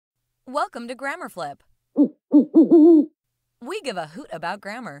Welcome to Grammar Flip. We give a hoot about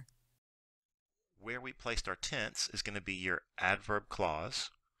grammar. Where we placed our tense is going to be your adverb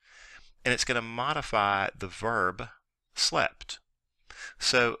clause, and it's going to modify the verb slept.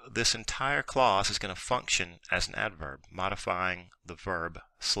 So this entire clause is going to function as an adverb, modifying the verb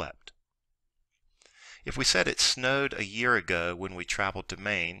slept. If we said it snowed a year ago when we traveled to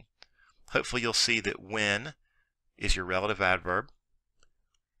Maine, hopefully you'll see that when is your relative adverb.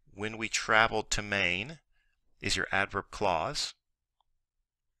 When we traveled to Maine is your adverb clause.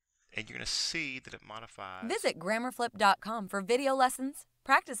 And you're going to see that it modifies. Visit grammarflip.com for video lessons,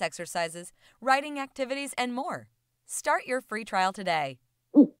 practice exercises, writing activities, and more. Start your free trial today.